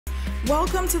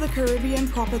Welcome to the Caribbean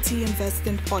Property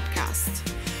Investing Podcast,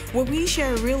 where we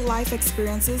share real-life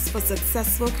experiences for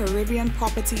successful Caribbean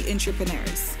property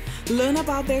entrepreneurs. Learn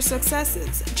about their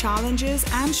successes, challenges,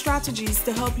 and strategies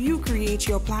to help you create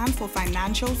your plan for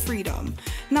financial freedom.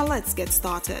 Now let's get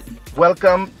started.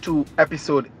 Welcome to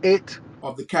episode 8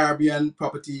 of the Caribbean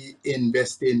Property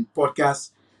Investing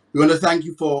Podcast. We want to thank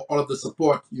you for all of the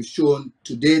support you've shown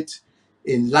to date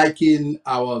in liking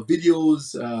our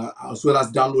videos, as well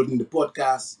as downloading the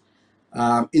podcast,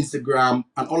 Instagram,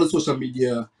 and all the social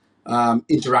media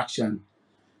interaction.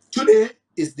 Today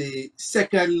is the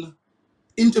second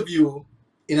interview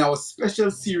in our special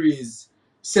series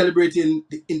celebrating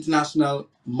the International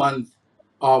Month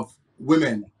of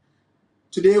Women.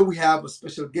 Today we have a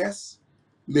special guest,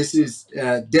 Mrs.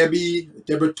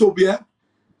 Deborah Tobia,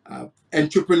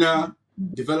 entrepreneur,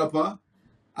 developer,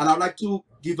 and I'd like to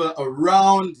give her a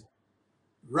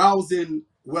rousing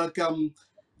welcome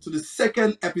to the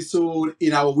second episode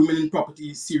in our Women in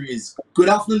Property series. Good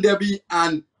afternoon, Debbie,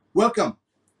 and welcome.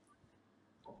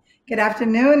 Good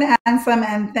afternoon, Anselm,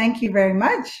 and thank you very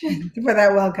much for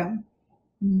that welcome.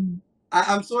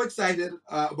 I'm so excited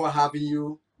about having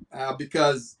you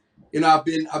because I've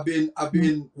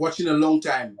been watching a long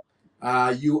time.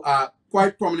 You are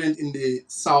quite prominent in the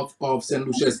south of St.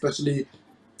 Lucia, especially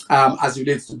as it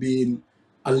relates to being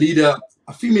a leader,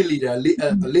 a female leader, a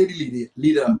lady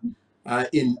leader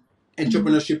in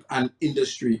entrepreneurship and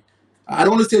industry. I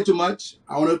don't want to say too much.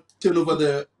 I want to turn over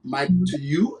the mic to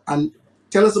you and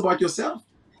tell us about yourself.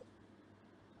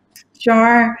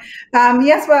 Sure.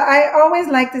 Yes, well, I always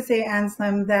like to say,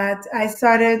 Anselm, that I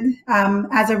started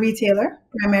as a retailer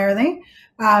primarily.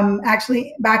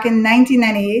 Actually, back in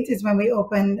 1998 is when we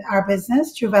opened our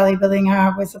business, True Valley Building and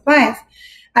Hardware Supplies.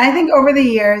 And I think over the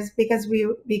years, because we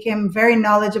became very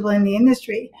knowledgeable in the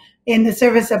industry, in the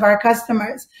service of our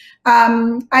customers,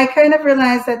 I kind of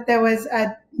realized that there was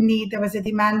a need, there was a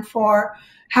demand for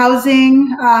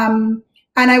housing, and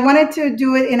I wanted to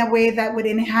do it in a way that would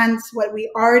enhance what we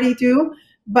already do,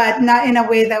 but not in a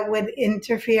way that would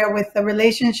interfere with the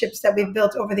relationships that we've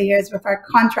built over the years with our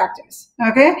contractors.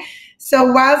 Okay. So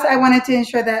whilst I wanted to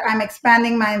ensure that I'm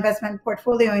expanding my investment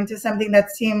portfolio into something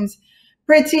that seems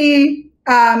pretty,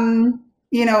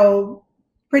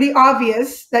 pretty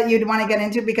obvious that you'd want to get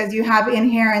into because you have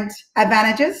inherent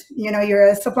advantages, you're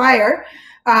a supplier,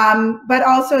 but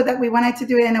also that we wanted to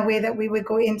do it in a way that we would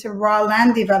go into raw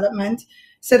land development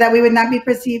so that we would not be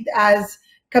perceived as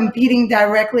competing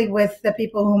directly with the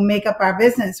people who make up our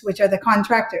business, which are the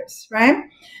contractors, right?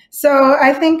 So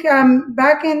I think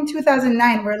back in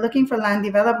 2009, we're looking for land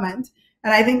development.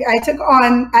 And I think I took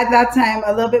on at that time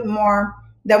a little bit more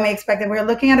than we expected. We were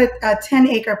looking at a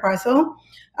 10-acre parcel.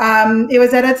 It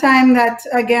was at a time that,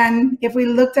 again, if we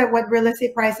looked at what real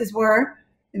estate prices were,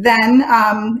 then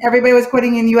everybody was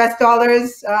quoting in US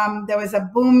dollars. There was a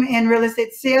boom in real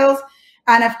estate sales.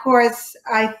 And of course,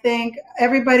 I think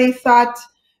everybody thought,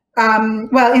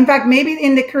 in fact, maybe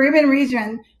in the Caribbean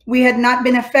region, we had not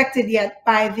been affected yet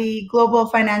by the global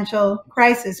financial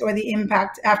crisis or the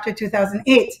impact after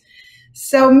 2008.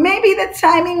 So maybe the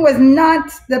timing was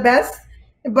not the best.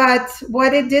 But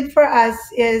what it did for us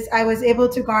is I was able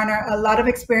to garner a lot of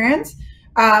experience.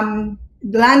 Land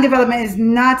development is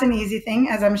not an easy thing,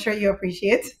 as I'm sure you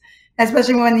appreciate,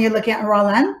 especially when you're looking at raw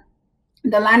land.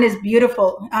 The land is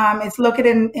beautiful. It's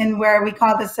located in where we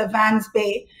call the Savannah's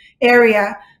Bay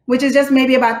area, which is just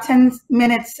maybe about 10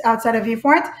 minutes outside of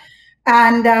Viewport.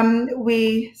 And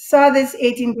we saw this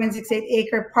 18.68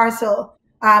 acre parcel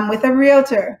with a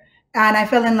realtor, and I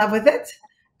fell in love with it.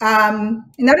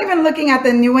 Not even looking at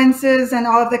the nuances and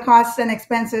all of the costs and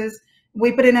expenses,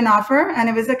 we put in an offer, and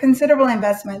it was a considerable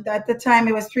investment. At the time,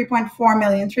 it was $3.4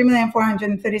 million,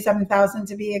 $3,437,000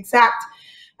 to be exact.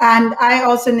 And I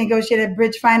also negotiated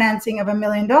bridge financing of $1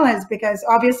 million because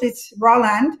obviously it's raw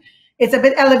land. It's a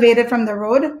bit elevated from the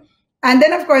road. And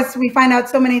then, of course, we find out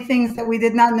so many things that we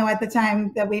did not know at the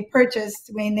time that we purchased.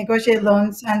 We negotiated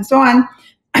loans and so on.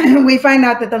 We find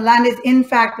out that the land is, in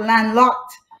fact,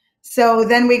 landlocked. So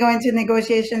then we go into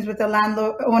negotiations with the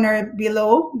landowner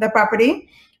below the property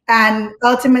and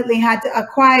ultimately had to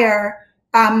acquire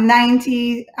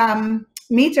 90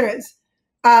 meters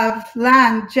of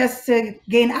land just to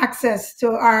gain access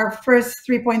to our first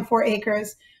 3.4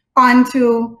 acres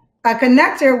onto a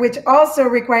connector, which also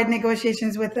required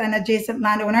negotiations with an adjacent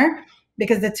landowner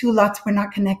because the two lots were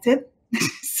not connected.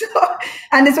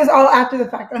 And this was all after the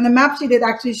fact. On the map sheet, it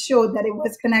actually showed that it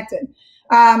was connected.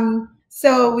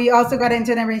 So we also got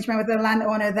into an arrangement with the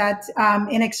landowner that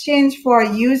in exchange for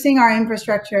using our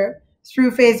infrastructure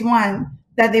through phase 1,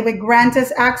 that they would grant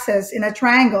us access in a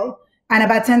triangle and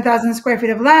about 10,000 square feet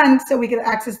of land, so we could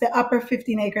access the upper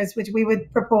 15 acres, which we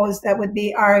would propose that would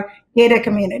be our gated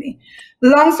community.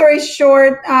 Long story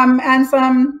short,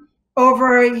 Anselm,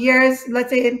 over years, let's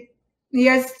say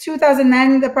years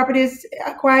 2009, the property is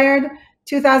acquired.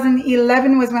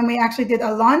 2011 was when we actually did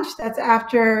a launch. That's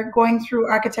after going through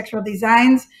architectural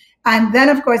designs and then,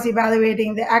 of course,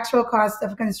 evaluating the actual cost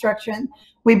of construction.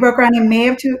 We broke ground in May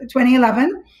of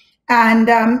 2011.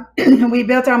 And we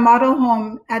built our model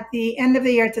home at the end of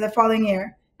the year to the following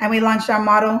year. And we launched our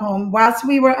model home whilst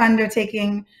we were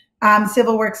undertaking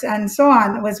civil works and so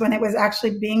on, was when it was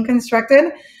actually being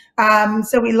constructed.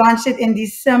 So we launched it in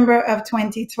December of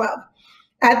 2012.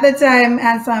 At the time,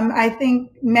 Anselm, I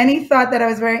think many thought that I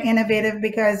was very innovative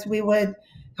because we would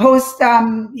host,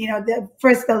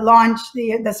 the launch,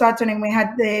 the soft turning. We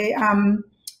had the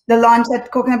launch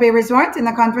at Coconut Bay Resort in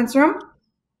the conference room.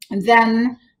 And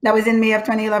then that was in May of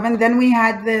 2011. Then we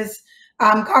had this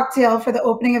cocktail for the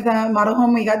opening of the model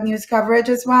home. We got news coverage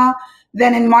as well.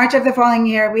 Then in March of the following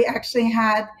year, we actually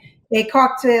had a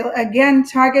cocktail, again,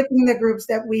 targeting the groups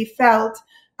that we felt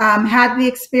had the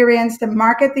experience to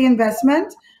market the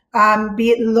investment,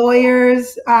 be it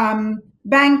lawyers,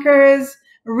 bankers,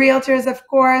 realtors, of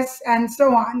course, and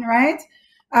so on, right?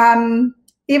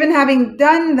 Even having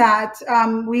done that,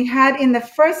 we had in the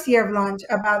first year of launch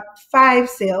about 5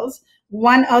 sales.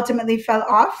 One ultimately fell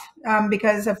off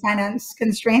because of finance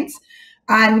constraints.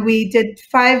 And we did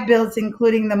 5 builds,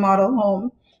 including the model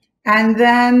home. And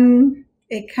then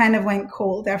it kind of went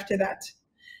cold after that.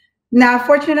 Now,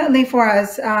 fortunately for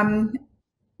us,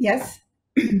 yes?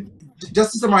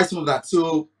 Just to summarize some of that.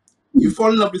 So you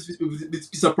fall in love with this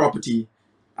piece of property.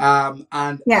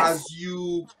 And yes. as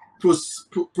you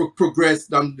progress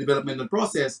down the developmental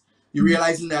process, you're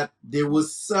realizing that there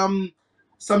was some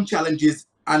challenges,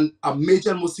 and a major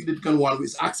and most significant one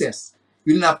was access.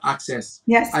 You didn't have access.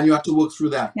 Yes. And you had to work through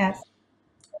that. Yes.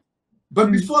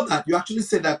 But before that, you actually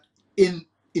said that in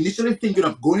initially thinking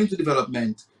of going into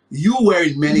development, you were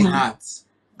in many hats.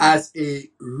 As a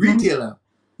retailer,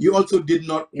 you also did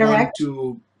not want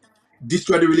to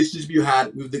destroy the relationship you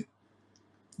had with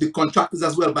the contractors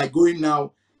as well by going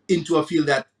now into a field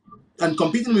that and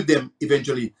competing with them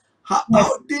eventually.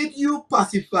 How did you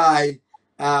pacify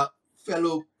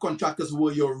fellow contractors who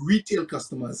were your retail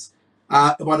customers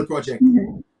about the project?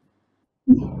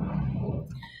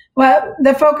 Well,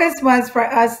 the focus was for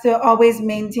us to always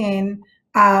maintain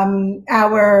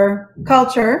our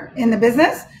culture in the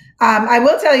business. I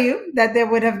will tell you that there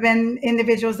would have been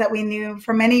individuals that we knew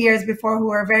for many years before who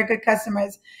were very good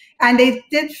customers. And they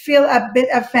did feel a bit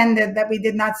offended that we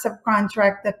did not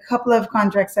subcontract the couple of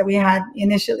contracts that we had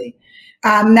initially.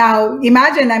 Now,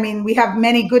 imagine, I mean, we have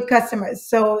many good customers,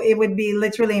 so it would be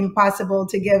literally impossible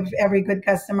to give every good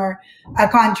customer a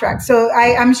contract. So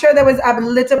I'm sure there was a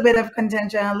little bit of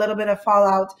contention, a little bit of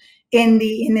fallout in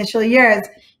the initial years.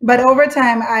 But over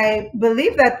time, I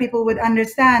believe that people would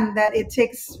understand that it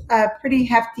takes a pretty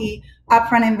hefty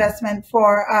upfront investment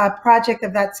for a project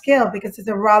of that scale because it's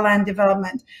a raw land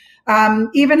development.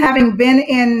 Even having been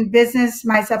in business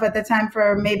myself at the time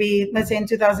for maybe, let's say in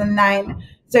 2009,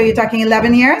 so you're talking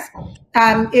 11 years,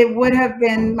 it would have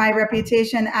been my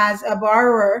reputation as a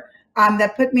borrower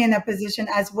that put me in a position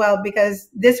as well, because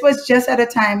this was just at a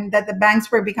time that the banks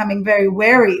were becoming very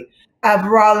wary of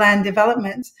raw land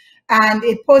developments. And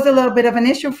it posed a little bit of an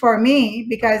issue for me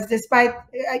because despite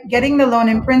getting the loan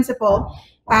in principle,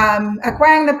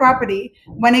 acquiring the property,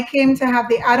 when it came to have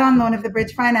the add-on loan of the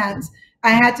bridge finance,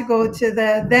 I had to go to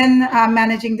the then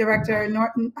managing director,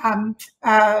 Nordstrom,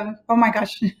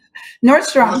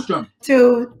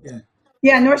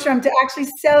 Nordstrom, to actually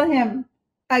sell him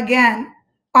again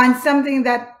on something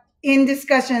that in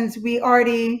discussions we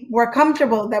already were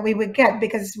comfortable that we would get,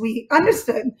 because we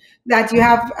understood that you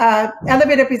have an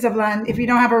elevated piece of land. If you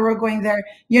don't have a road going there,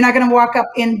 you're not going to walk up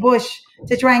in bush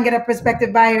to try and get a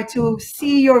prospective buyer to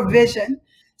see your vision.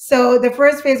 So the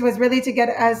first phase was really to get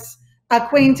us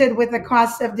acquainted with the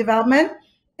cost of development.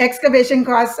 Excavation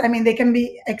costs, I mean, they can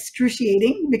be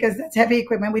excruciating because that's heavy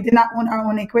equipment. We did not own our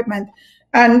own equipment.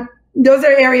 And those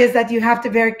are areas that you have to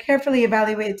very carefully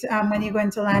evaluate when you go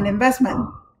into land investment.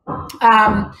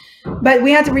 But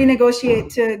we had to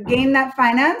renegotiate to gain that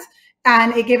finance,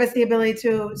 and it gave us the ability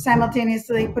to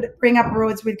simultaneously bring up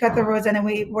roads. We'd cut the roads, and then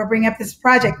we were bringing up this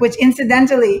project, which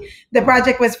incidentally, the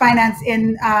project was financed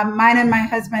in mine and my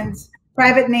husband's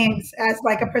private names as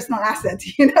like a personal asset,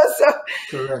 you know. So,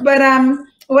 correct. But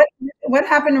what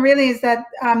happened really is that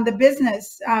the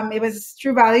business, it was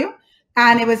True Value,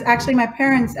 and it was actually my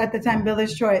parents at the time,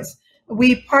 Builder's Choice,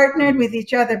 we partnered with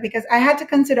each other because I had to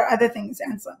consider other things,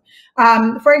 Ansel.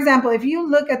 For example, if you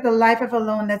look at the life of a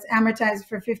loan that's amortized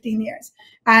for 15 years,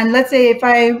 and let's say if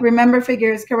I remember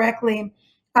figures correctly,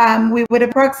 we would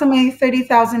approximately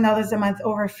 $30,000 a month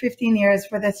over 15 years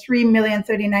for the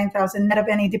 $3,039,000 net of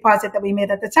any deposit that we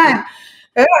made at the time.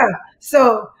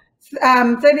 So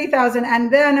 30,000,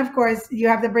 and then of course you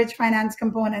have the bridge finance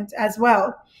component as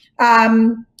well.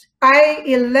 I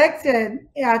elected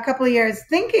a couple of years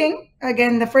thinking,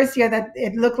 again, the first year that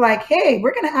it looked like, hey,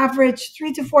 we're going to average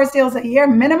 3 to 4 sales a year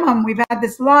minimum. We've had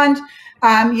this launch.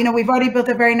 We've already built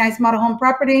a very nice model home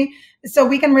property. So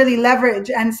we can really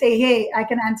leverage and say, hey, I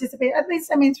can anticipate at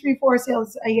least, 3, 4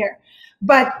 sales a year.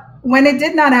 But when it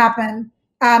did not happen,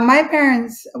 my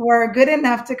parents were good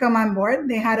enough to come on board.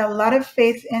 They had a lot of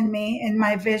faith in me, in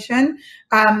my vision.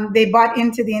 They bought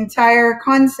into the entire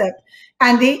concept.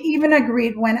 And they even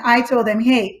agreed when I told them,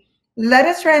 hey, let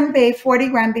us try and pay 40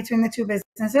 grand between the two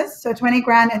businesses. So 20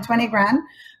 grand and 20 grand,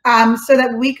 so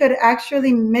that we could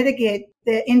actually mitigate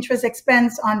the interest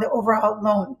expense on the overall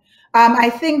loan.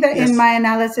 I think that in my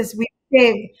analysis, we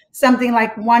saved something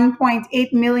like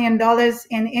 $1.8 million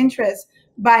in interest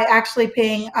by actually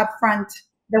paying upfront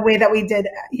the way that we did,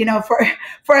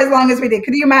 for as long as we did.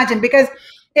 Could you imagine? Because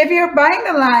if you're buying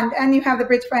the land and you have the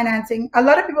bridge financing, a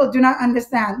lot of people do not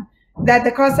understand that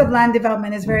the cost of land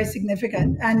development is very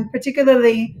significant. And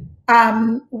particularly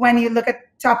when you look at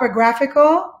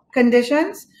topographical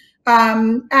conditions,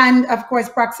 and of course,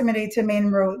 proximity to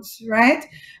main roads, right?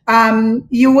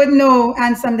 You would know,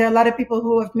 and there are a lot of people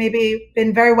who have maybe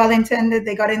been very well intended.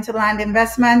 They got into land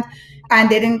investment and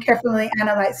they didn't carefully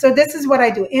analyze. So this is what I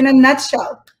do. In a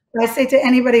nutshell, I say to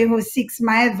anybody who seeks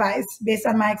my advice based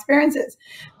on my experiences,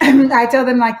 I tell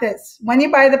them like this: when you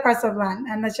buy the parcel of land,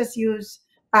 and let's just use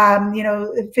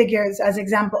figures as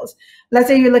examples. Let's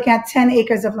say you're looking at 10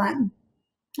 acres of land.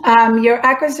 Your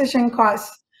acquisition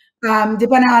costs,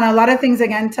 depending on a lot of things,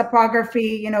 again,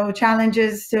 topography,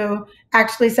 challenges to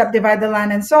actually subdivide the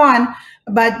land and so on.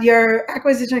 But your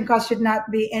acquisition cost should not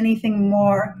be anything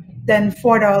more than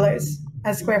 $4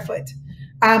 a square foot.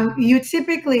 You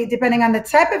typically, depending on the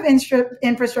type of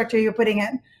infrastructure you're putting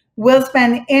in, will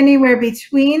spend anywhere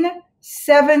between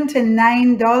 $7 to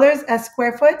 $9 a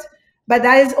square foot. But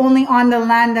that is only on the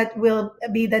land that will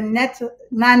be the net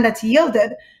land that's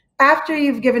yielded after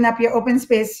you've given up your open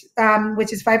space,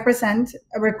 which is 5%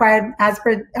 required as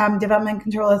per Development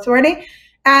Control Authority,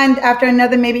 and after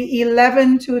another maybe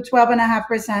 11 to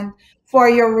 12.5% for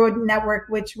your road network,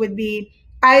 which would be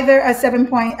either a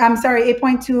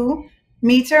 8.2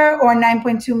 meter or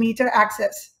 9.2 meter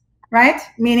access, right?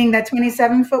 Meaning that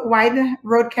 27-foot wide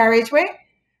road carriageway,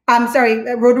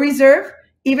 road reserve,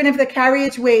 even if the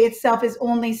carriageway itself is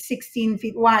only 16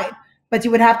 feet wide. But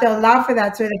you would have to allow for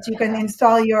that so that you can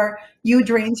install your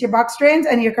U-drains, your box drains,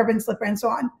 and your curb and slipper and so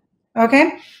on.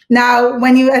 Okay? Now,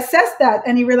 when you assess that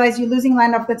and you realize you're losing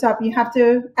land off the top, you have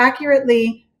to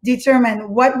accurately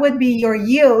determine what would be your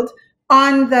yield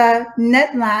on the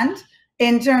net land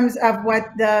in terms of what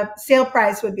the sale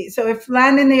price would be. So if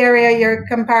land in the area, your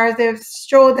comparatives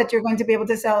show that you're going to be able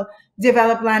to sell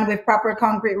developed land with proper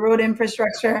concrete road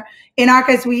infrastructure. In our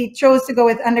case, we chose to go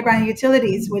with underground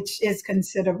utilities, which is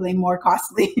considerably more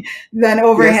costly than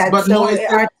overhead. Yes,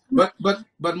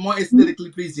 but more aesthetically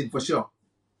pleasing for sure.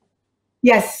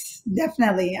 Yes,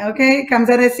 definitely. Okay, it comes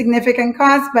at a significant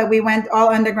cost, but we went all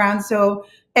underground, so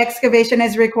excavation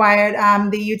is required.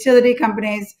 The utility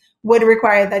companies would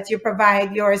require that you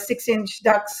provide your 6-inch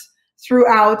ducts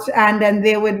throughout, and then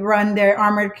they would run their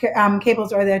armored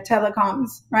cables or their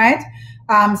telecoms, right?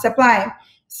 Supply.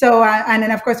 So, and then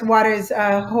of course, water is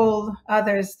a whole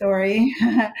other story.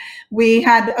 We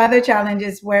had other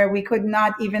challenges where we could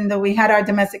not, even though we had our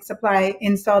domestic supply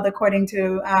installed according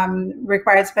to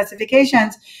required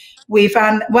specifications, we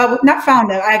found, well, not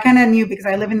found it, I kind of knew because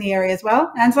I live in the area as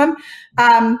well, Anselm,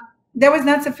 there was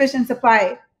not sufficient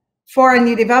supply for a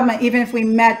new development, even if we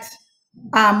met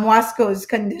WASCO's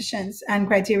conditions and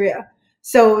criteria.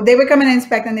 So they would come and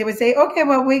inspect and they would say, okay,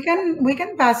 well, we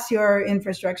can pass your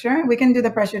infrastructure. We can do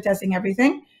the pressure testing,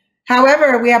 everything.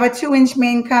 However, we have a 2-inch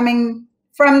main coming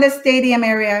from the stadium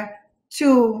area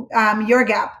to your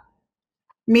gap,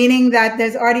 meaning that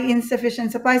there's already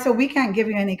insufficient supply. So we can't give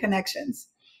you any connections.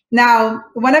 Now,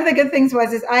 one of the good things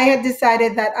is I had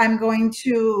decided that I'm going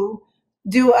to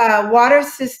do a water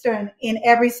cistern in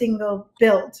every single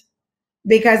build,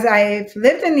 because I've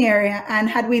lived in the area, and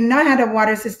had we not had a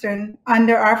water cistern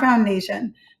under our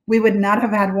foundation, we would not have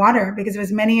had water, because it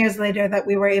was many years later that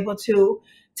we were able to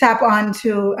tap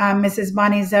onto Mrs.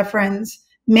 Bonnie Zephyrin's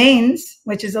mains,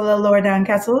 which is a little lower down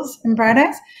Castles in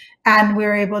Paradise, and we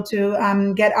were able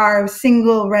to get our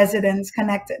single residents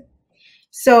connected.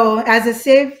 So as a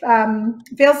safe,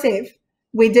 fail-safe,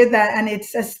 we did that, and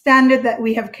it's a standard that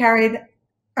we have carried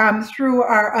through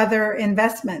our other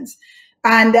investments.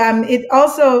 And it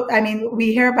also, I mean,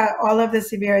 we hear about all of the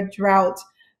severe drought,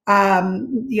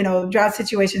 drought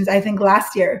situations. I think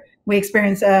last year we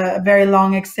experienced a very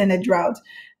long extended drought.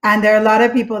 And there are a lot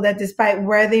of people that, despite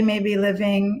where they may be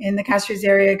living in the Castries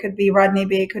area, it could be Rodney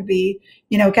Bay, it could be,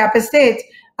 Cap Estate,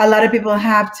 a lot of people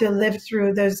have to live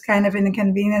through those kind of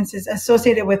inconveniences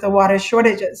associated with the water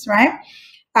shortages, right?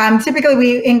 Typically,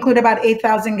 we include about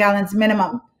 8,000 gallons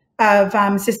minimum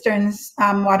of cisterns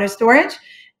water storage,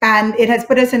 and it has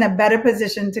put us in a better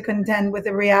position to contend with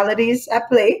the realities at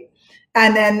play.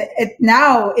 And then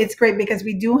now it's great because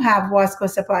we do have Wasco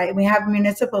supply. We have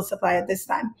municipal supply at this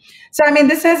time. So, I mean,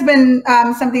 this has been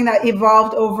something that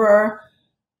evolved over,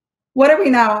 what are we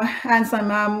now,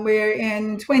 Anselm? We're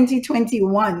in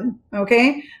 2021,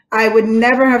 okay? I would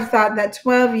never have thought that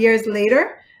 12 years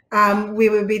later, we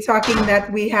would be talking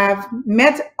that we have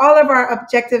met all of our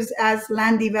objectives as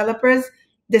land developers,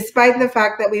 despite the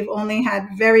fact that we've only had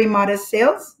very modest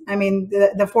sales. I mean,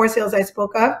 the 4 sales I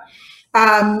spoke of.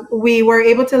 We were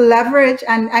able to leverage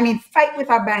and, fight with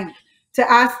our bank to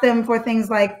ask them for things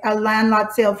like a land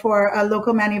lot sale for a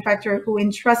local manufacturer who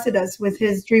entrusted us with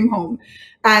his dream home,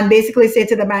 and basically say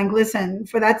to the bank, listen,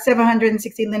 for that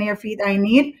 760 linear feet I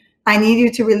need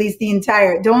you to release the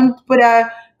entire. Don't put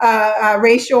a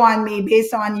ratio on me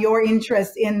based on your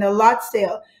interest in the lot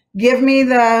sale. Give me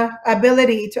the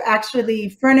ability to actually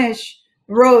furnish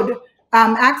road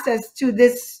access to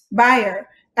this buyer.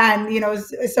 And,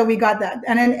 so we got that.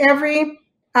 And in every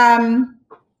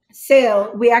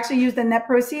sale, we actually used the net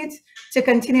proceeds to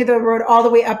continue the road all the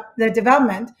way up the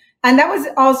development. And that was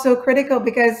also critical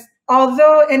because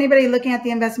although anybody looking at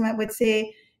the investment would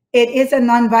say it is a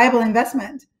non-viable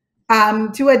investment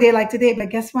to a day like today, but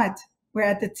guess what? We're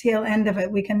at the tail end of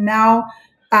it. We can now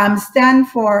stand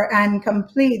for and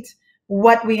complete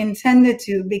what we intended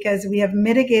to because we have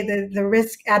mitigated the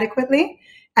risk adequately.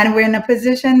 And we're in a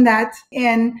position that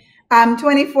in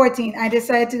 2014, I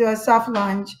decided to do a soft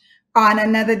launch on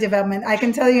another development. I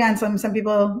can tell you, and some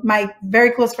people, my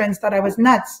very close friends, thought I was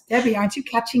nuts. Debbie, aren't you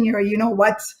catching your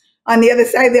what on the other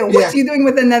side there? What are you doing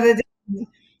with another development?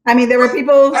 I mean, there were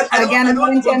people, I don't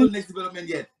want to go to the next development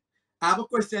yet. I have a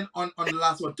question on the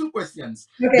last one. 2 questions.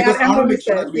 Okay, because I want to make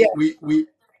sure that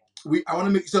I want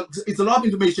to make so it's a lot of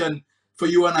information for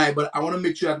you and I, but I want to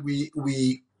make sure that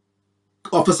we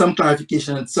offer some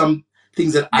clarification on some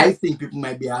things that I think people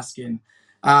might be asking.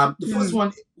 The first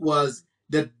one was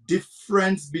the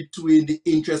difference between the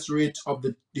interest rate of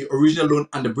the original loan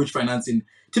and the bridge financing.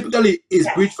 Typically, is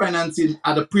bridge financing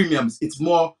at the premiums? It's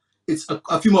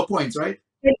a few more points, right?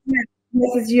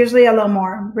 This is usually a little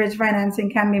more. Bridge financing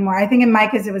can be more. I think in my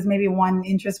case, it was maybe 1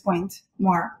 interest point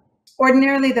more.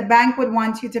 Ordinarily, the bank would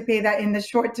want you to pay that in the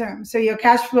short term. So your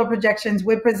cash flow projections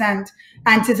would present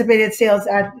anticipated sales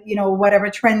at whatever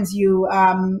trends you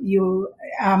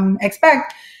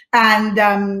expect.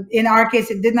 And in our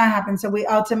case, it did not happen. So we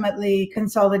ultimately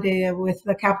consolidated with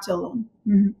the capital loan.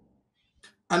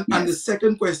 Mm-hmm. And the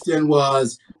second question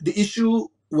was, the issue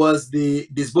was the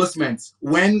disbursements.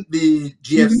 When the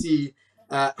GFC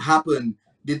happened,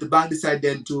 did the bank decide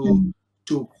then to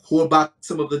hold back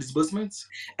some of the disbursements?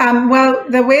 Well,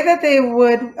 the way that they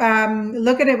would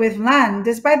look at it with land,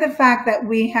 despite the fact that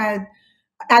we had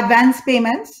advance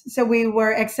payments, so we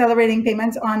were accelerating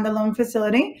payments on the loan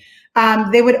facility,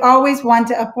 they would always want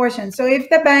to apportion. So if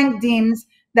the bank deems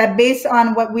that based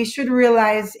on what we should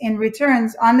realize in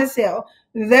returns on the sale,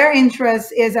 their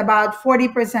interest is about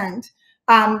 40%,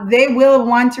 they will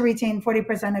want to retain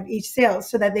 40% of each sale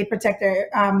so that they protect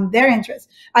their interest.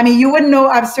 I mean, you would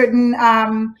know of certain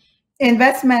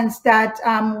investments that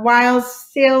while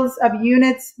sales of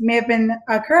units may have been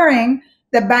occurring,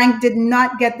 the bank did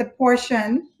not get the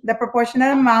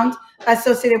proportionate amount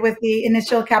associated with the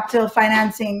initial capital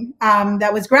financing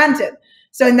that was granted.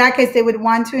 So in that case, they would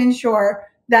want to ensure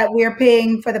that we're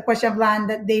paying for the portion of land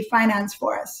that they finance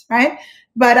for us, right?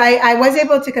 But I was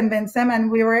able to convince them,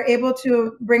 and we were able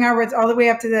to bring our roads all the way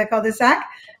up to the cul-de-sac.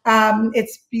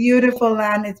 It's beautiful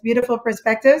land, it's beautiful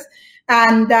perspectives.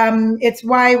 And it's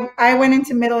why I went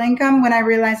into middle income when I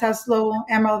realized how slow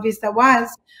Emerald Vista was.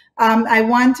 I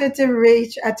wanted to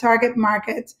reach a target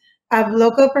market of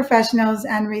local professionals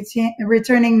and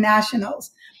returning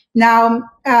nationals. Now,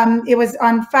 it was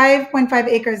on 5.5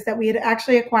 acres that we had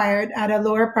actually acquired at a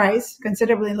lower price,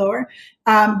 considerably lower,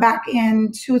 back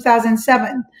in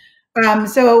 2007.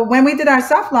 So when we did our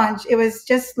soft launch, it was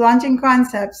just launching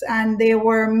concepts, and they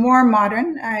were more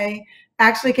modern. I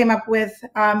actually came up with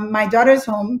my daughter's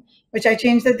home, which I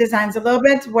changed the designs a little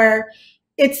bit, where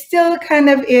it still kind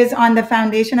of is on the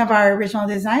foundation of our original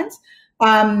designs.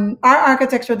 Our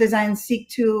architectural designs seek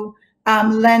to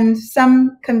lend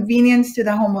some convenience to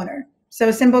the homeowner. So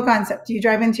simple concept. You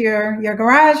drive into your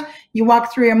garage, you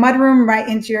walk through your mudroom right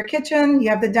into your kitchen, you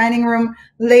have the dining room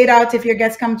laid out if your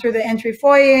guests come through the entry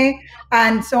foyer,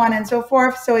 and so on and so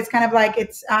forth. So it's kind of like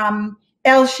it's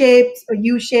L-shaped or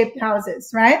U-shaped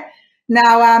houses, right?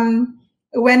 Now,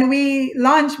 when we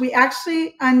launched, we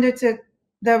actually undertook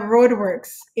the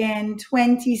roadworks in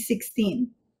 2016.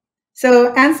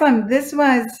 So Anselm, this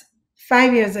was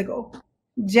 5 years ago,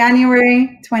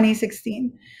 January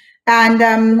 2016. And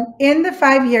in the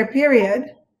 5-year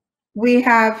period, we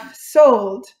have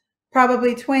sold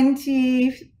probably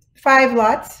 25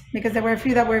 lots, because there were a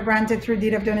few that were granted through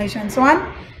deed of donation and so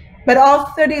on. But all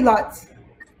 30 lots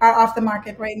are off the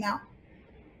market right now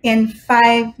in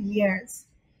 5 years.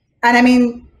 And I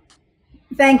mean,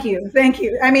 thank you.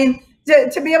 I mean,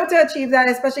 to be able to achieve that,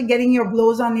 especially getting your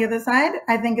blows on the other side,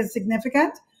 I think is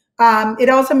significant. It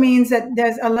also means that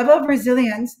there's a level of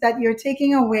resilience that you're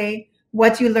taking away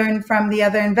what you learned from the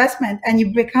other investment and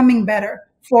you're becoming better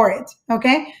for it.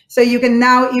 Okay. So you can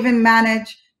now even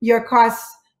manage your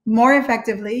costs more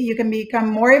effectively. You can become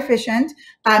more efficient.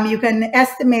 You can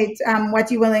estimate what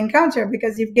you will encounter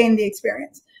because you've gained the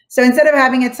experience. So instead of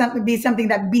having it be something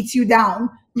that beats you down,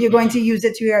 you're going to use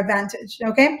it to your advantage.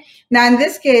 Okay. Now, in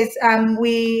this case,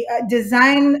 we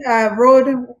designed a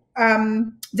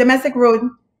domestic road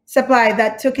supply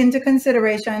that took into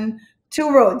consideration 2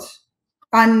 roads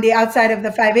on the outside of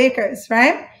the 5 acres,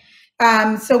 right?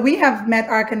 So we have met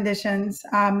our conditions.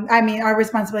 I mean, our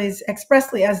responsibilities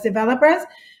expressly as developers,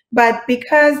 but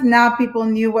because now people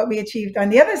knew what we achieved on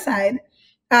the other side,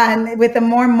 and with the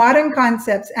more modern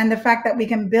concepts and the fact that we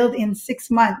can build in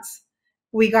 6 months,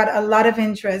 we got a lot of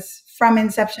interest from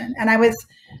inception. And I was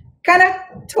kind of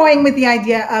toying with the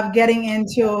idea of getting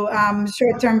into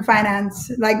short-term finance,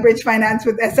 like bridge finance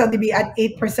with SLDB at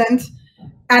 8%.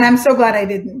 And I'm so glad I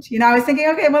didn't. You know, I was thinking,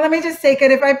 okay, well, let me just take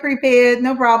it. If I prepay it,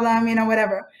 no problem, you know,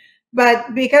 whatever.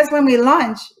 But because when we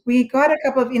launched, we got a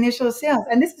couple of initial sales,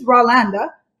 and this is raw land.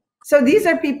 So these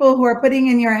are people who are putting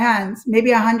in your hands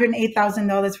maybe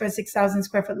 $108,000 for a 6,000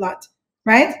 square foot lot,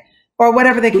 right? Or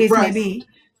whatever the case may be.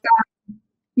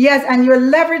 Yes, and you're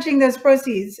leveraging those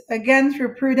proceeds, again,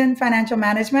 through prudent financial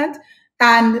management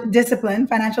and discipline,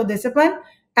 financial discipline.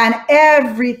 And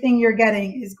everything you're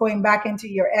getting is going back into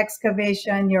your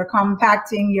excavation, your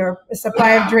compacting, your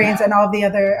supply of drains, and all the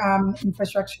other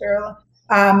infrastructural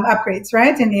upgrades,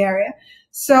 right, in the area.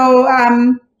 So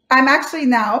I'm actually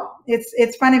now,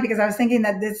 it's funny because I was thinking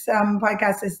that this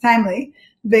podcast is timely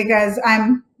because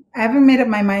I haven't made up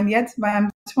my mind yet, but I'm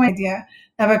to an idea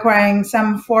of acquiring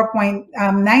some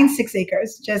 4.96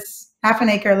 acres, just half an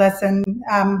acre less than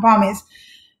Palmies.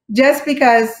 Just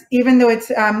because even though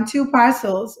it's 2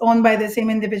 parcels owned by the same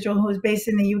individual who's based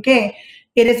in the UK,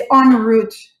 it is en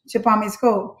route to Palmies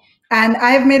Cove. And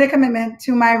I have made a commitment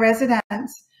to my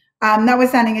residents,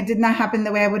 notwithstanding it did not happen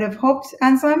the way I would have hoped,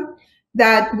 Anselm,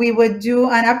 that we would do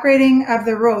an upgrading of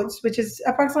the roads, which is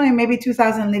approximately maybe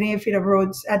 2,000 linear feet of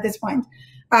roads at this point.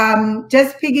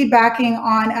 Just piggybacking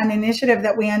on an initiative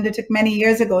that we undertook many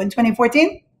years ago in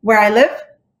 2014, where I live,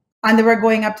 and they were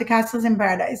going up to Castles in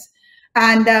Paradise.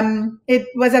 And it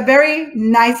was a very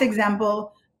nice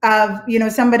example of, you know,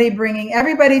 somebody bringing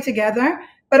everybody together,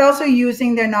 but also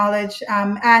using their knowledge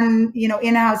and, you know,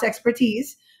 in-house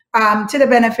expertise to the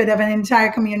benefit of an entire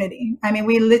community. I mean,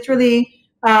 we literally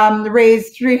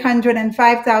raised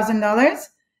 $305,000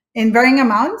 in varying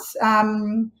amounts.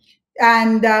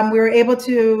 And we were able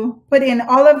to put in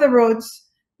all of the roads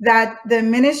that the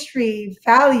ministry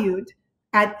valued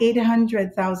at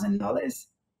 $800,000.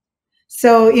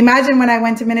 So imagine when I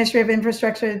went to Ministry of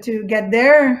Infrastructure to get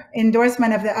their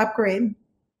endorsement of the upgrade,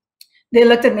 they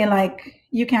looked at me like,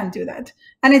 you can't do that.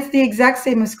 And it's the exact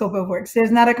same scope of works. There's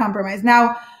not a compromise.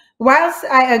 Now, whilst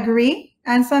I agree,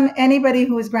 and anybody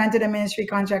who is granted a ministry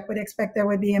contract would expect there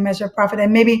would be a measure of profit.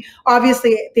 And maybe,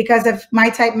 obviously, because of my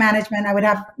type management, I would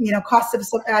have, you know,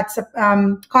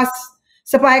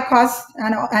 supply costs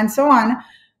and so on.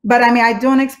 But I mean, I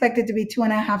don't expect it to be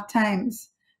 2.5 times.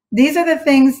 These are the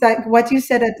things that what you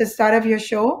said at the start of your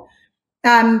show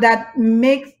that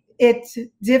make it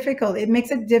difficult. It makes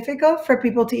it difficult for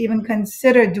people to even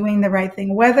consider doing the right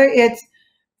thing, whether it's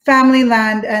family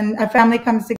land and a family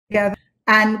comes together.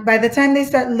 And by the time they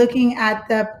start looking at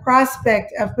the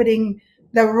prospect of putting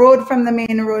the road from the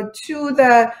main road to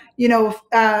the,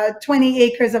 20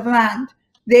 acres of land,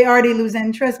 they already lose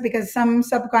interest because some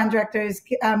subcontractors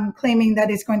claiming that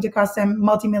it's going to cost them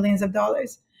multi-millions of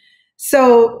dollars.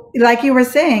 So, like you were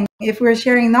saying, if we're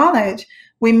sharing knowledge,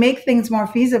 we make things more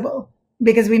feasible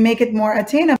because we make it more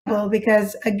attainable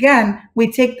because, again,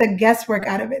 we take the guesswork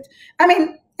out of it. I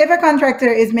mean, if a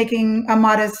contractor is making a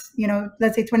modest,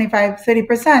 let's say 25,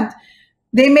 30%,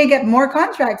 they may get more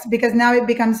contracts because now it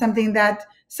becomes something that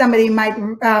somebody might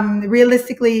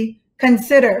realistically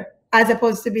consider as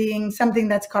opposed to being something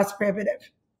that's cost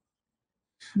prohibitive.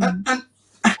 And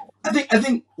I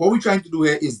think what we're trying to do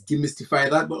here is demystify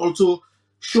that, but also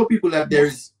show people that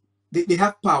they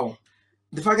have power.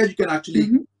 The fact that you can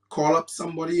actually call up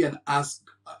somebody and ask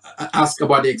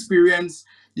about the experience,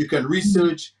 you can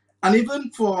research, and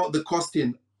even for the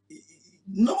costing,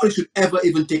 nobody should ever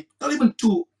even take not even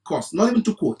two quotes.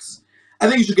 I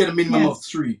think you should get a minimum of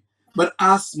 3, but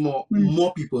ask more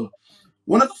people.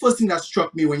 One of the first things that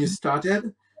struck me when you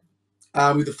started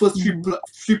with the first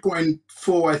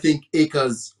 3.4, I think,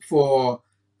 acres for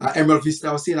Emerald Vista,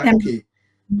 I was saying like, okay,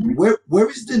 where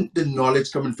is the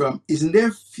knowledge coming from? Isn't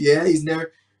there fear? Isn't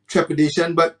there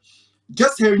trepidation? But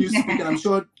just hearing you speak, and I'm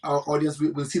sure our audience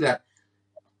will see that,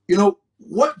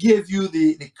 what gave you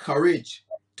the courage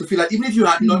to feel like even if you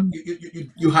had not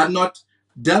you had not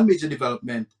done major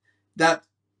development, that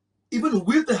even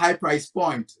with the high price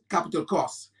point, capital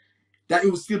costs, that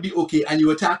it would still be okay, and you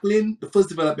were tackling the first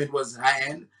development was high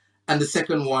end, and the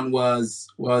second one was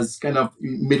kind of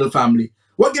middle family.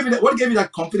 What gave you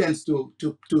that confidence to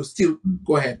still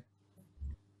go ahead?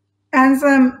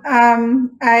 Ansem,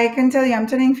 I can tell you, I'm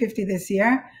turning 50 this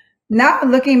year. Now,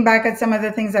 looking back at some of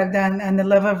the things I've done and the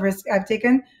level of risk I've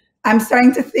taken, I'm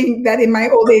starting to think that in my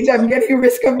old age, I'm getting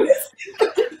risk of this.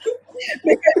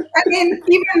 Because, I mean,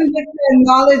 even with the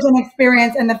knowledge and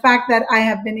experience and the fact that I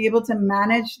have been able to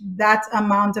manage that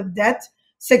amount of debt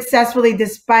successfully,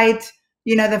 despite,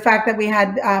 the fact that we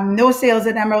had no sales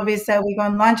at Emerald Vista, we go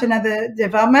and launch another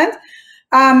development.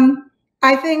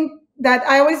 I think that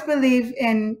I always believe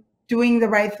in doing the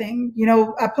right thing,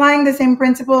 applying the same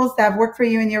principles that have worked for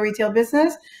you in your retail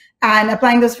business and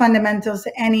applying those fundamentals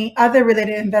to any other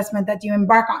related investment that you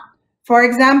embark on. For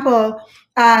example,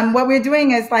 what we're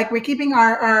doing is like we're keeping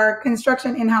our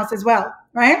construction in-house as well,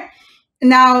 right?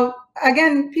 Now,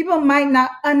 again, people might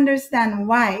not understand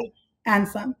why,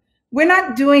 Ansem. We're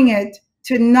not doing it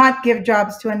to not give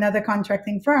jobs to another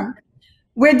contracting firm.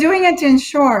 We're doing it to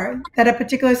ensure that a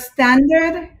particular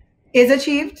standard is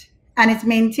achieved and it's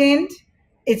maintained,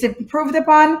 it's improved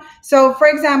upon. So, for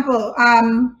example,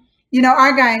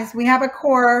 our guys, we have a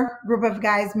core group of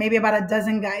guys, maybe about a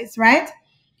dozen guys, right?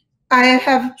 I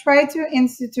have tried to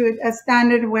institute a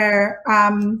standard where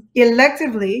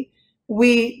electively,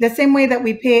 the same way that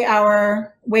we pay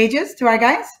our wages to our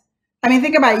guys. I mean,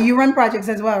 think about it, you run projects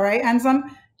as well, right? And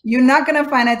you're not going to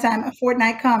find a time a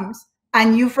fortnight comes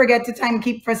and you forget to time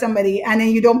keep for somebody and then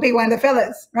you don't pay one of the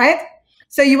fellas, right?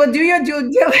 So you will do your due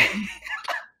diligence.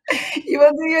 You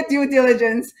will do your due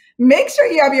diligence. Make sure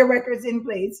you have your records in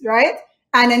place, right?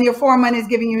 And then your foreman is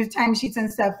giving you timesheets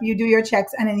and stuff. You do your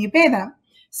checks and then you pay them.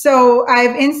 So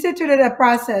I've instituted a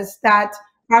process that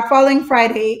our following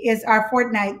Friday is our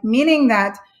fortnight, meaning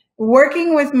that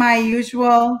working with my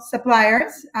usual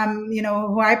suppliers,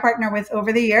 who I partner with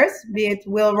over the years, be it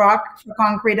Will Rock for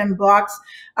concrete and blocks,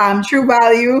 True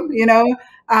Value,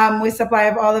 with supply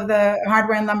of all of the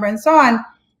hardware and lumber and so on,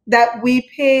 that we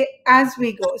pay as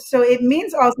we go. So it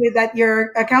means also that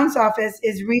your accounts office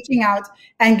is reaching out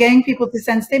and getting people to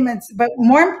send statements. But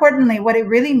more importantly, what it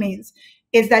really means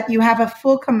is that you have a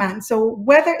full command. So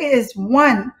whether it is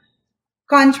one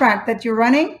contract that you're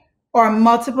running or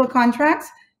multiple contracts,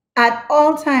 at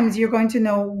all times, you're going to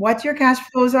know what your cash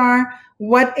flows are,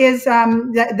 what is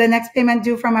the next payment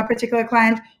due from a particular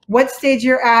client, what stage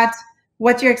you're at,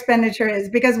 what your expenditure is.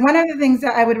 Because one of the things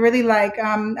that I would really like,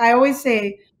 I always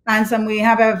say, Ansem, we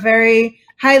have a very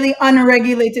highly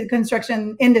unregulated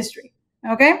construction industry,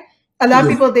 okay? A lot of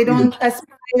people, they don't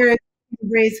aspire to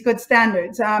embrace good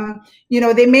standards.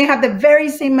 They may have the very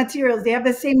same materials, they have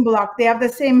the same block, they have the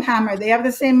same hammer, they have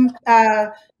the same,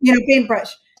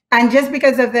 paintbrush. And just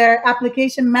because of their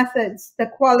application methods, the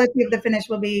quality of the finish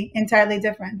will be entirely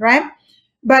different, right?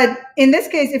 But in this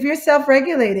case, if you're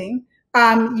self-regulating,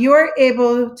 you're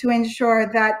able to ensure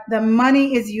that the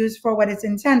money is used for what it's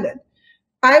intended.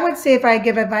 I would say if I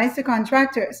give advice to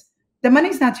contractors, the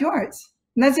money's not yours.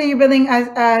 Let's say you're building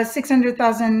a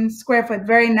 600,000 square foot,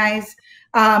 very nice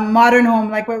modern home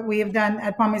like what we have done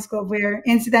at Palm Beach Grove. We're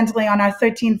incidentally on our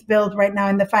 13th build right now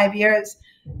in the 5 years,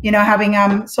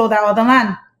 having sold out all the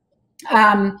land.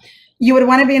 You would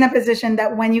want to be in a position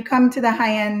that when you come to the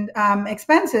high-end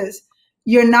expenses,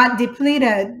 you're not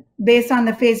depleted based on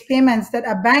the phase payments that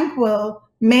a bank will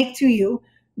make to you,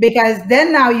 because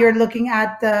then now you're looking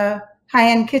at the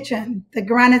high-end kitchen, the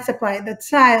granite supply, the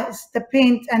tiles, the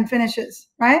paint and finishes,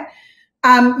 right?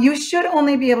 You should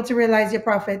only be able to realize your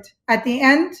profit at the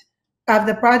end of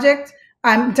the project.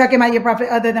 I'm talking about your profit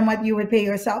other than what you would pay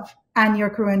yourself and your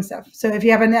crew and stuff. So if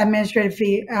you have an administrative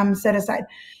fee set aside.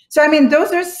 So, I mean,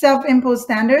 those are self-imposed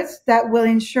standards that will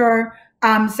ensure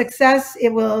success. It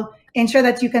will ensure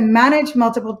that you can manage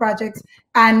multiple projects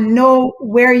and know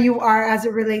where you are as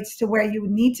it relates to where you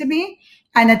need to be,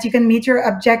 and that you can meet your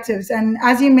objectives. And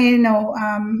as you may know,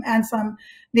 Anselm,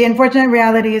 the unfortunate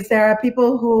reality is there are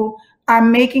people who are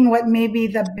making what may be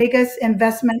the biggest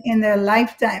investment in their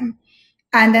lifetime.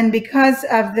 And then because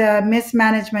of the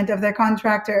mismanagement of their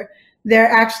contractor, they're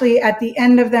actually at the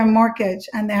end of their mortgage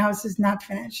and their house is not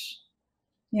finished.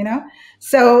 You know?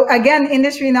 So again,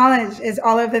 industry knowledge is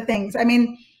all of the things. I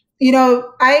mean, you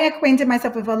know, I acquainted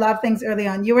myself with a lot of things early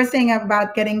on. You were saying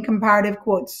about getting comparative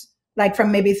quotes, like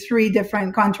from maybe 3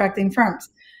 different contracting firms.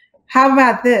 How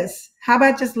about this? How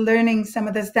about just learning some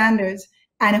of the standards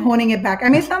and honing it back? I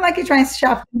mean, it's not like you're trying to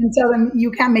shop and tell them you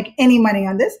can't make any money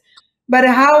on this, but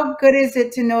how good is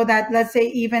it to know that, let's say,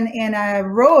 even in a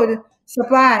road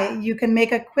supply, you can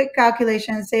make a quick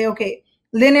calculation and say, okay,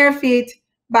 linear feet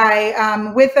by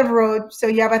width of road. So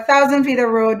you have 1,000 feet of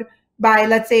road by,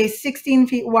 let's say, 16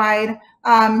 feet wide.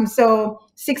 So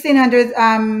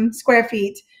 1,600 square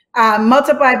feet,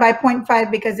 multiplied by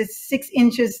 0.5 because it's 6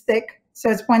 inches thick. So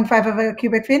it's 0.5 of a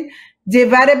cubic feet,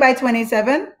 divided by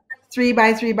 27, 3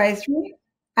 by 3 by 3.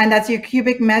 And that's your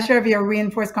cubic measure of your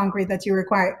reinforced concrete that you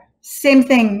require. Same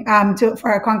thing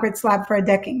for a concrete slab for a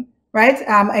decking, right?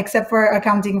 Except for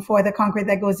accounting for the concrete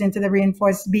that goes into the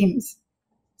reinforced beams.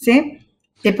 See?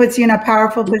 It puts you in a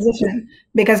powerful position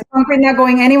because concrete not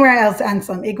going anywhere else,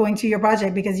 Anselm, it going to your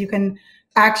project because you can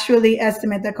actually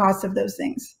estimate the cost of those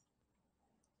things.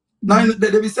 Now,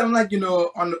 there will be something like, you know,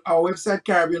 on our website,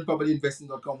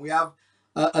 CaribbeanPropertyInvesting.com, we have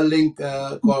a link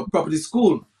called Property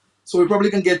School. So we probably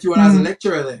can get you on as a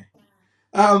lecturer there.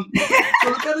 So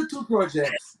look at the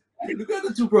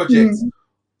 2 projects.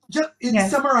 Just in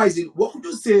summarizing, what would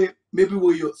you say maybe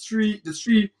were your the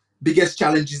 3 biggest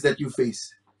challenges that you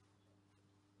face?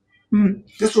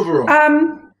 Just overall.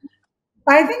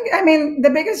 I think, I mean, the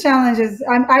biggest challenge is,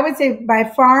 I would say by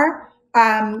far,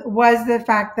 was the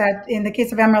fact that in the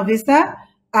case of Emerald Vista,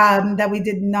 that we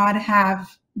did not have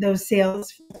those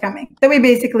sales coming. So we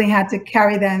basically had to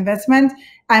carry the investment,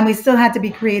 and we still had to be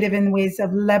creative in ways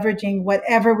of leveraging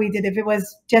whatever we did. If it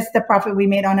was just the profit we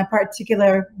made on a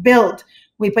particular build,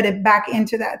 we put it back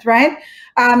into that, right?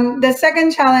 The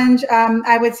second challenge,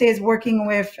 I would say, is working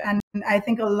with, and I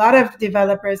think a lot of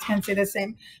developers can say the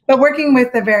same, but working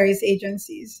with the various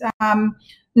agencies.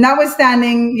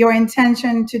 Notwithstanding your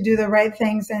intention to do the right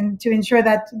things and to ensure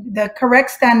that the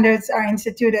correct standards are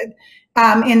instituted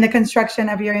in the construction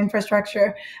of your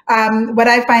infrastructure. What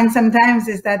I find sometimes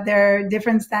is that there are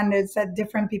different standards that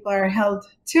different people are held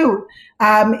to.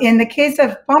 In the case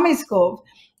of Pommies Cove,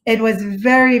 it was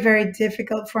very, very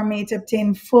difficult for me to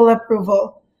obtain full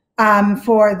approval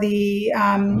for the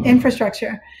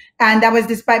infrastructure. And that was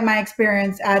despite my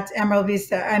experience at Emerald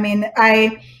Vista. I mean,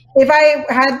 if I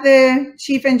had the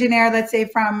chief engineer, let's say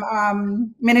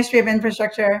from Ministry of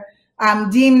Infrastructure,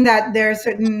 deem that there are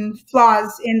certain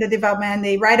flaws in the development, and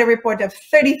they write a report of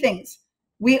 30 things,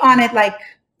 we on it, like,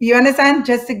 you understand,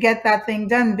 just to get that thing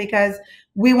done, because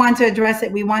we want to address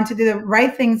it. We want to do the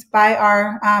right things by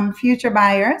our future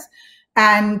buyers,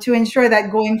 and to ensure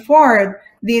that going forward,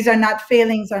 these are not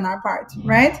failings on our part,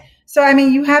 right? So, I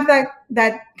mean, you have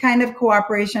that kind of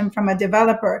cooperation from a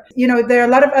developer. You know, there are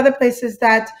a lot of other places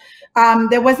that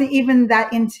there wasn't even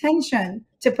that intention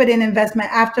to put in investment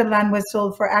after land was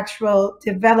sold for actual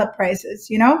developed prices,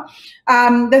 you know?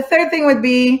 The third thing would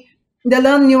be the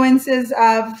little nuances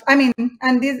of, I mean,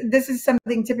 and this is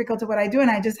something typical to what I do, and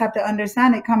I just have to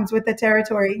understand it comes with the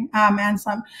territory,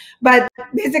 Anselm. But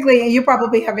basically, you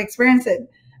probably have experienced it.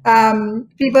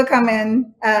 People come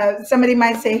in, somebody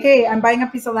might say, hey, I'm buying a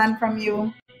piece of land from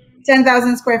you,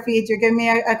 10,000 square feet, you're giving me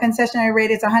a concessionary rate,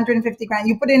 it's 150 grand.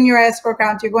 You put in your escrow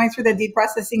account, you're going through the deed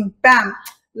processing, bam,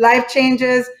 life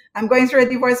changes. I'm going through a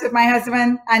divorce with my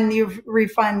husband, and you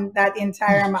refund that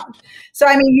entire amount. So,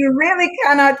 I mean, you really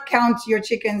cannot count your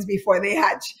chickens before they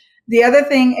hatch. The other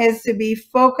thing is to be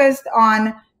focused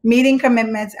on meeting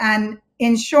commitments and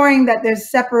ensuring that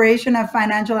there's separation of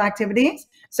financial activities,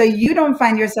 so you don't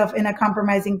find yourself in a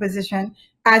compromising position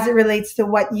as it relates to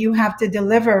what you have to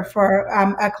deliver for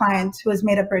a client who has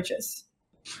made a purchase.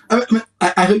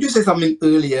 I heard you say something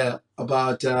earlier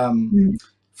about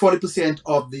 40%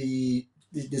 of the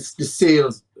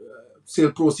sale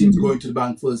proceeds going to the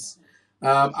bank first,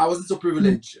 I wasn't so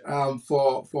privileged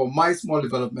for my small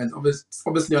development,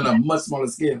 obviously on a much smaller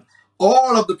scale.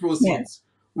 All of the Yes. proceeds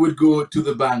would go to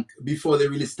the bank before they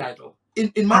release title.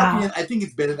 In my opinion, I think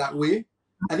it's better that way.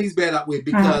 I think it's better that way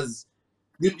because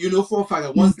you know for a fact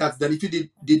that once that's done, if you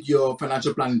did your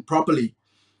financial planning properly,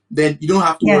 then you don't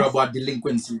have to worry Yes. about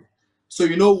delinquency. So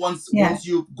you know once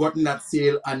you've gotten that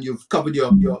sale and you've covered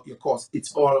your cost,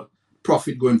 it's all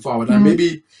profit going forward. And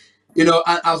maybe, you know,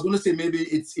 I was going to say maybe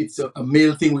it's a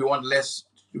male thing. We want less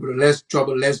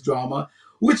trouble, less drama,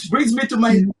 which brings me to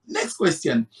my next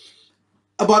question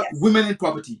about women in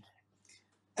property.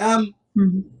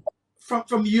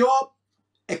 From your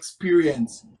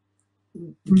experience,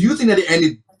 do you think that there are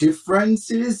any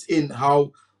differences in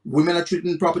how women are treated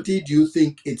in property? Do you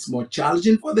think it's more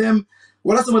challenging for them?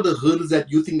 What are some of the hurdles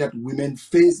that you think that women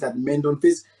face that men don't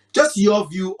face? Just your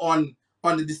view on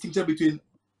the distinction between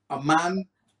a man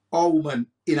or woman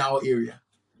in our area.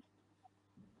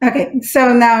 Okay,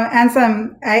 so now,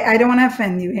 Anselm, I don't want to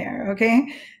offend you here, okay?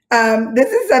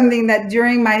 This is something that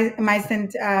during my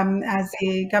stint as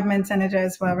a government senator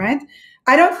as well, right?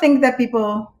 I don't think that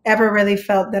people ever really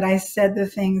felt that I said the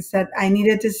things that I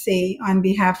needed to say on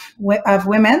behalf of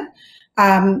women,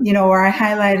 you know, or I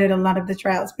highlighted a lot of the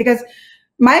trials. Because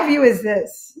my view is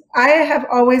this: I have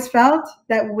always felt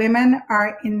that women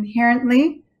are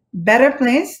inherently better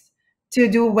placed to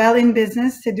do well in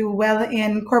business, to do well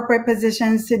in corporate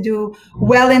positions, to do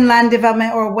well in land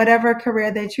development or whatever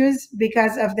career they choose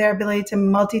because of their ability to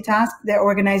multitask, their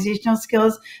organizational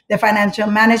skills, their financial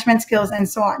management skills, and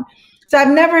so on. So I've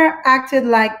never acted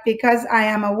like because I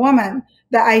am a woman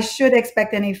that I should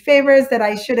expect any favors, that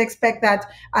I should expect that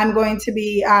I'm going to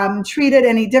be treated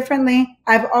any differently.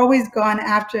 I've always gone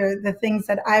after the things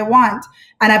that I want.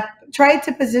 And I've tried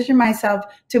to position myself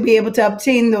to be able to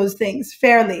obtain those things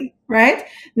fairly, right?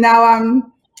 Now,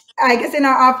 I guess in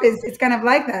our office, it's kind of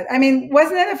like that. I mean,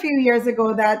 wasn't it a few years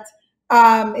ago that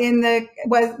in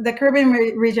the Caribbean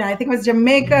region, I think it was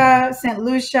Jamaica, St.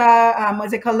 Lucia,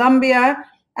 was it Colombia?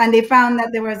 And they found that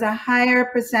there was a higher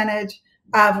percentage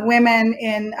of women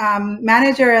in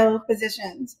managerial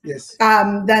positions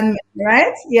than men,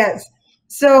 right? Yes.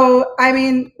 So, I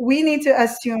mean, we need to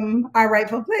assume our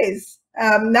rightful place,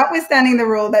 notwithstanding the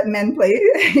role that men play,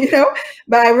 you know,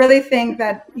 but I really think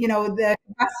that, you know, the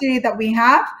capacity that we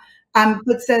have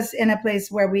puts us in a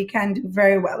place where we can do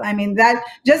very well. I mean, that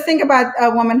just think about a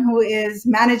woman who is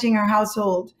managing her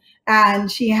household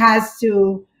and she has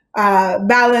to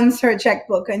balance her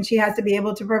checkbook and she has to be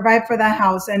able to provide for the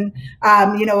house and,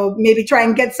 you know, maybe try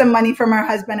and get some money from her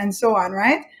husband and so on,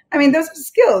 right? I mean, those are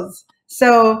skills.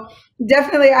 So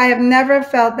definitely, I have never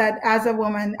felt that as a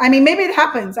woman. I mean, maybe it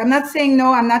happens. I'm not saying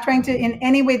no. I'm not trying to in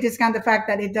any way discount the fact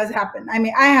that it does happen. I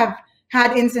mean, I have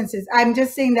had instances. I'm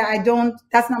just saying that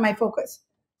that's not my focus.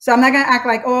 So I'm not going to act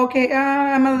like, oh, okay,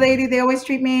 I'm a lady. They always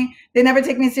treat me, they never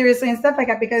take me seriously and stuff like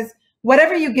that, because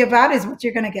whatever you give out is what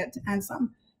you're going to get and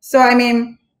some. So, I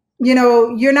mean, you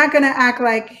know, you're not going to act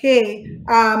like, hey,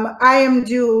 I am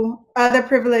due other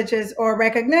privileges or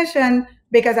recognition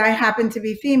because I happen to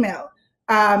be female.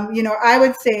 You know, I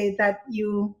would say that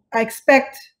you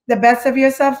expect the best of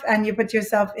yourself and you put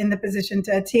yourself in the position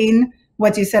to attain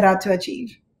what you set out to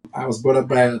achieve. I was brought up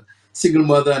by a single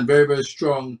mother and very, very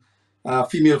strong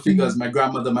female figures, my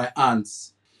grandmother, my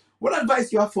aunts. What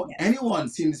advice do you have for anyone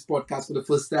seeing this podcast for the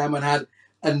first time and had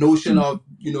a notion of,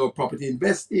 you know, property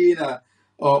investing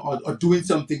or doing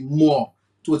something more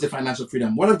towards the financial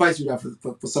freedom? What advice would you have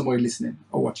for somebody listening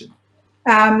or watching?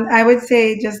 I would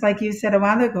say, just like you said a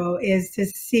while ago, is to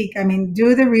seek. I mean,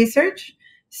 do the research,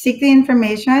 seek the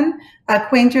information,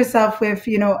 acquaint yourself with,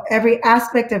 you know, every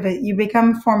aspect of it. You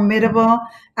become formidable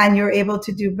and you're able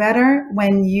to do better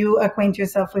when you acquaint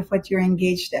yourself with what you're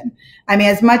engaged in. I mean,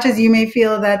 as much as you may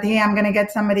feel that, hey, I'm going to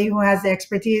get somebody who has the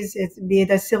expertise, be it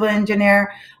a civil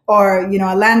engineer or, you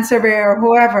know, a land surveyor or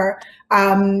whoever,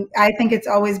 I think it's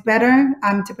always better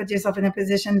to put yourself in a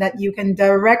position that you can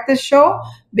direct the show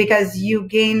because you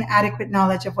gain adequate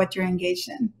knowledge of what you're engaged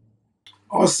in.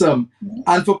 Awesome.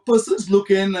 And for persons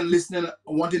looking and listening,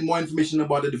 wanting more information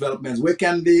about the developments, where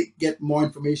can they get more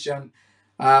information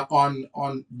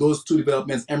on those two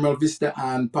developments, Emerald Vista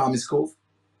and Palms Cove?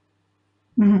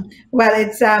 Well,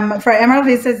 it's for Emerald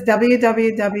Vista, it's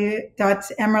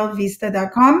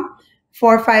www.emeraldvista.com.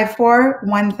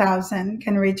 454-1000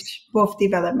 can reach both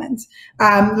developments.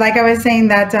 Like I was saying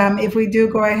that if we do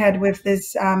go ahead with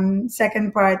this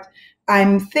second part,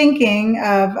 I'm thinking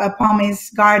of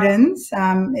Palms Gardens.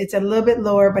 It's a little bit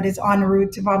lower, but it's en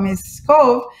route to Palms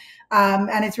Cove.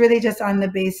 And it's really just on the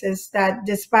basis that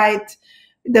despite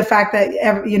the fact that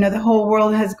the whole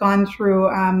world has gone through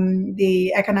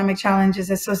the economic challenges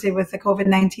associated with the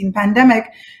COVID-19 pandemic,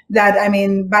 that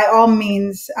by all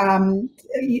means,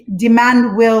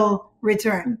 demand will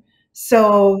return.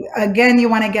 So again, you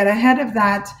want to get ahead of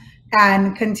that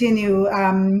and continue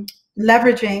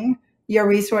leveraging your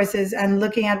resources and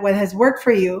looking at what has worked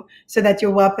for you so that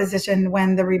you're well positioned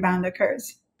when the rebound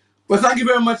occurs. Well, thank you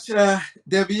very much,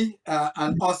 Debbie,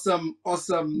 and awesome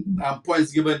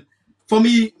points given. For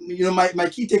me, my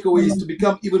key takeaway is to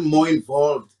become even more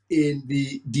involved in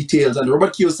the details. And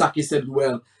Robert Kiyosaki said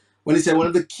well, when he said one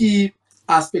of the key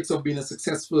aspects of being a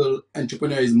successful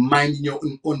entrepreneur is minding your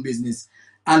own business.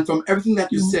 And from everything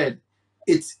that you said,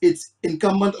 it's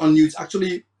incumbent on you. It's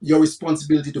actually your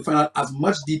responsibility to find out as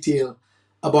much detail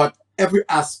about every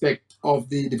aspect of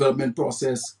the development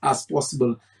process as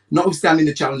possible, notwithstanding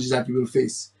the challenges that you will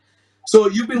face. So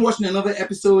you've been watching another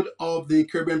episode of the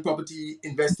Caribbean Property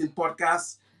Investing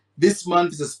Podcast. This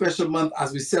month is a special month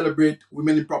as we celebrate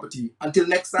women in property. Until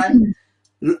next time,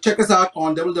 check us out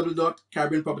on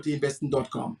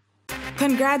www.caribbeanpropertyinvesting.com.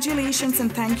 Congratulations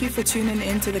and thank you for tuning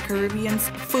in to the Caribbean's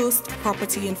first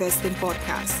property investing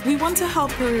podcast. We want to help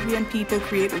Caribbean people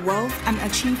create wealth and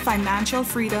achieve financial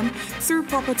freedom through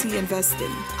property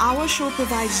investing. Our show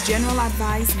provides general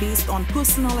advice based on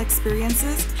personal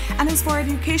experiences and is for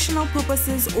educational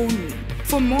purposes only.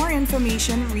 For more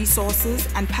information, resources,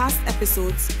 and past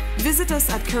episodes, visit us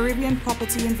at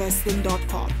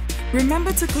caribbeanpropertyinvesting.com.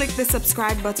 Remember to click the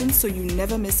subscribe button so you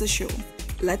never miss a show.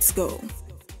 Let's go.